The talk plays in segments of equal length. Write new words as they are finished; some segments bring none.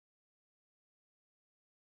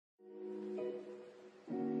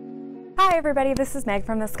Hi everybody, this is Meg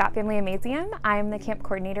from the Family Amazeum. I'm the camp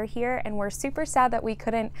coordinator here, and we're super sad that we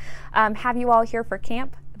couldn't have you all here for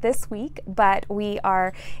camp this week, but we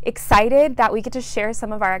are excited that we get to share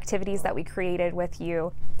some of our activities that we created with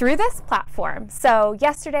you through this platform. So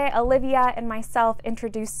yesterday, Olivia and myself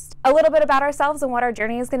introduced a little bit about ourselves and what our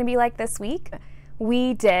journey is going to be like this week.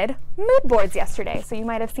 We did mood boards yesterday, so you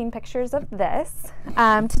might have seen pictures of this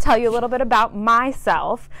to tell you a little bit about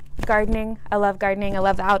myself. Gardening, I love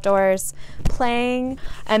the outdoors, playing,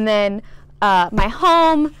 and then my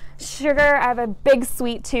home, sugar. I have a big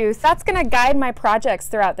sweet tooth. That's gonna guide my projects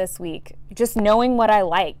throughout this week, just knowing what I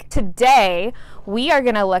like. Today, we are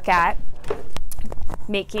gonna look at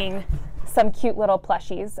making some cute little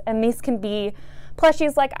plushies, and these can be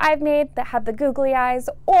plushies like I've made that have the googly eyes,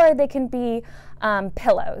 or they can be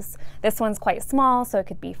pillows. This one's quite small, so it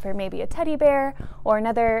could be for maybe a teddy bear or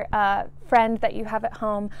another friend that you have at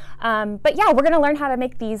home. But yeah, we're gonna learn how to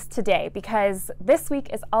make these today because this week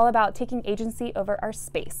is all about taking agency over our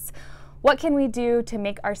space. What can we do to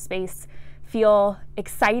make our space feel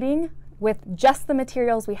exciting with just the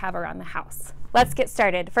materials we have around the house? Let's get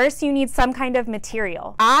started. First, you need some kind of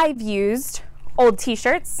material. I've used old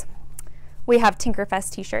t-shirts. We have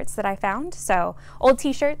Tinkerfest t-shirts that I found, so old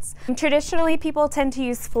t-shirts. Traditionally, people tend to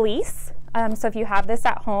use fleece, so if you have this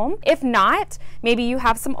at home. If not, maybe you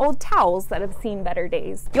have some old towels that have seen better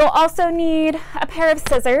days. You'll also need a pair of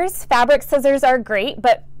scissors. Fabric scissors are great,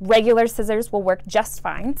 but regular scissors will work just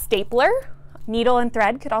fine. Stapler, needle and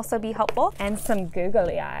thread could also be helpful, and some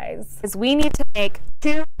googly eyes. Because we need to make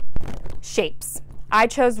two shapes. I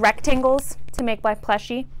chose rectangles to make my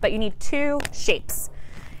plushie, but you need two shapes.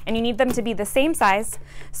 And you need them to be the same size.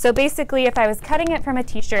 So basically, if I was cutting it from a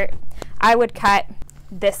t-shirt, I would cut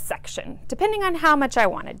this section, depending on how much I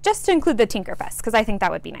wanted, just to include the Tinkerfest, because I think that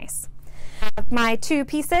would be nice. My two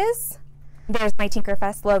pieces, there's my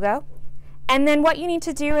Tinkerfest logo. And then what you need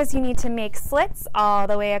to do is you need to make slits all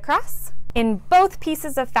the way across in both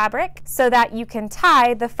pieces of fabric so that you can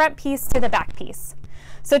tie the front piece to the back piece.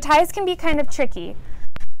 So ties can be kind of tricky.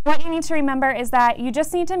 What you need to remember is that you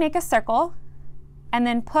just need to make a circle and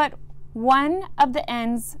then put one of the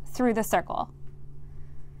ends through the circle.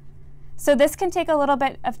 So this can take a little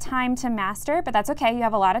bit of time to master, but that's okay, you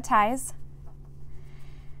have a lot of ties.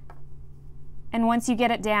 And once you get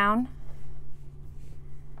it down,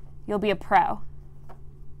 you'll be a pro.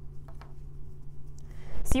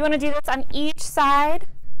 So you want to do this on each side.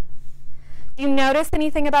 Do you notice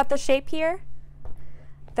anything about the shape here?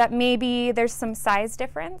 That maybe there's some size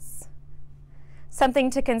difference? Something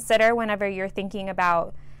to consider whenever you're thinking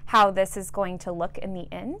about how this is going to look in the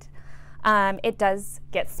end. It does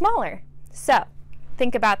get smaller. So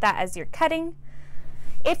think about that as you're cutting.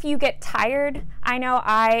 If you get tired, I know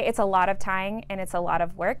it's a lot of tying and it's a lot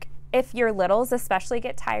of work. If your littles especially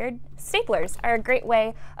get tired, staplers are a great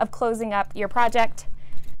way of closing up your project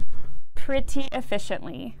pretty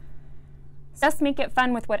efficiently. Just make it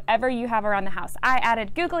fun with whatever you have around the house. I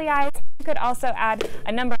added googly eyes. You could also add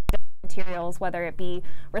a number of materials, whether it be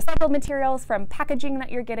recycled materials from packaging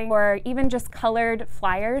that you're getting, or even just colored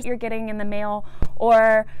flyers you're getting in the mail,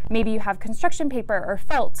 or maybe you have construction paper or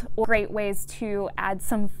felt, or great ways to add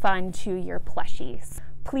some fun to your plushies.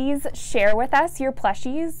 Please share with us your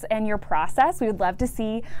plushies and your process. We would love to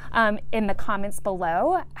see in the comments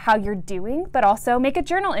below how you're doing, but also make a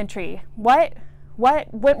journal entry. What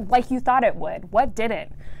went like you thought it would? What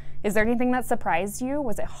didn't? Is there anything that surprised you?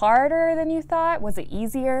 Was it harder than you thought? Was it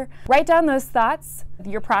easier? Write down those thoughts,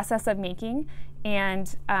 your process of making,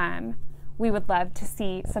 and we would love to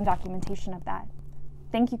see some documentation of that.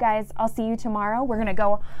 Thank you guys. I'll see you tomorrow. We're gonna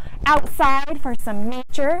go outside for some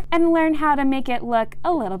nature and learn how to make it look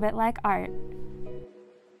a little bit like art.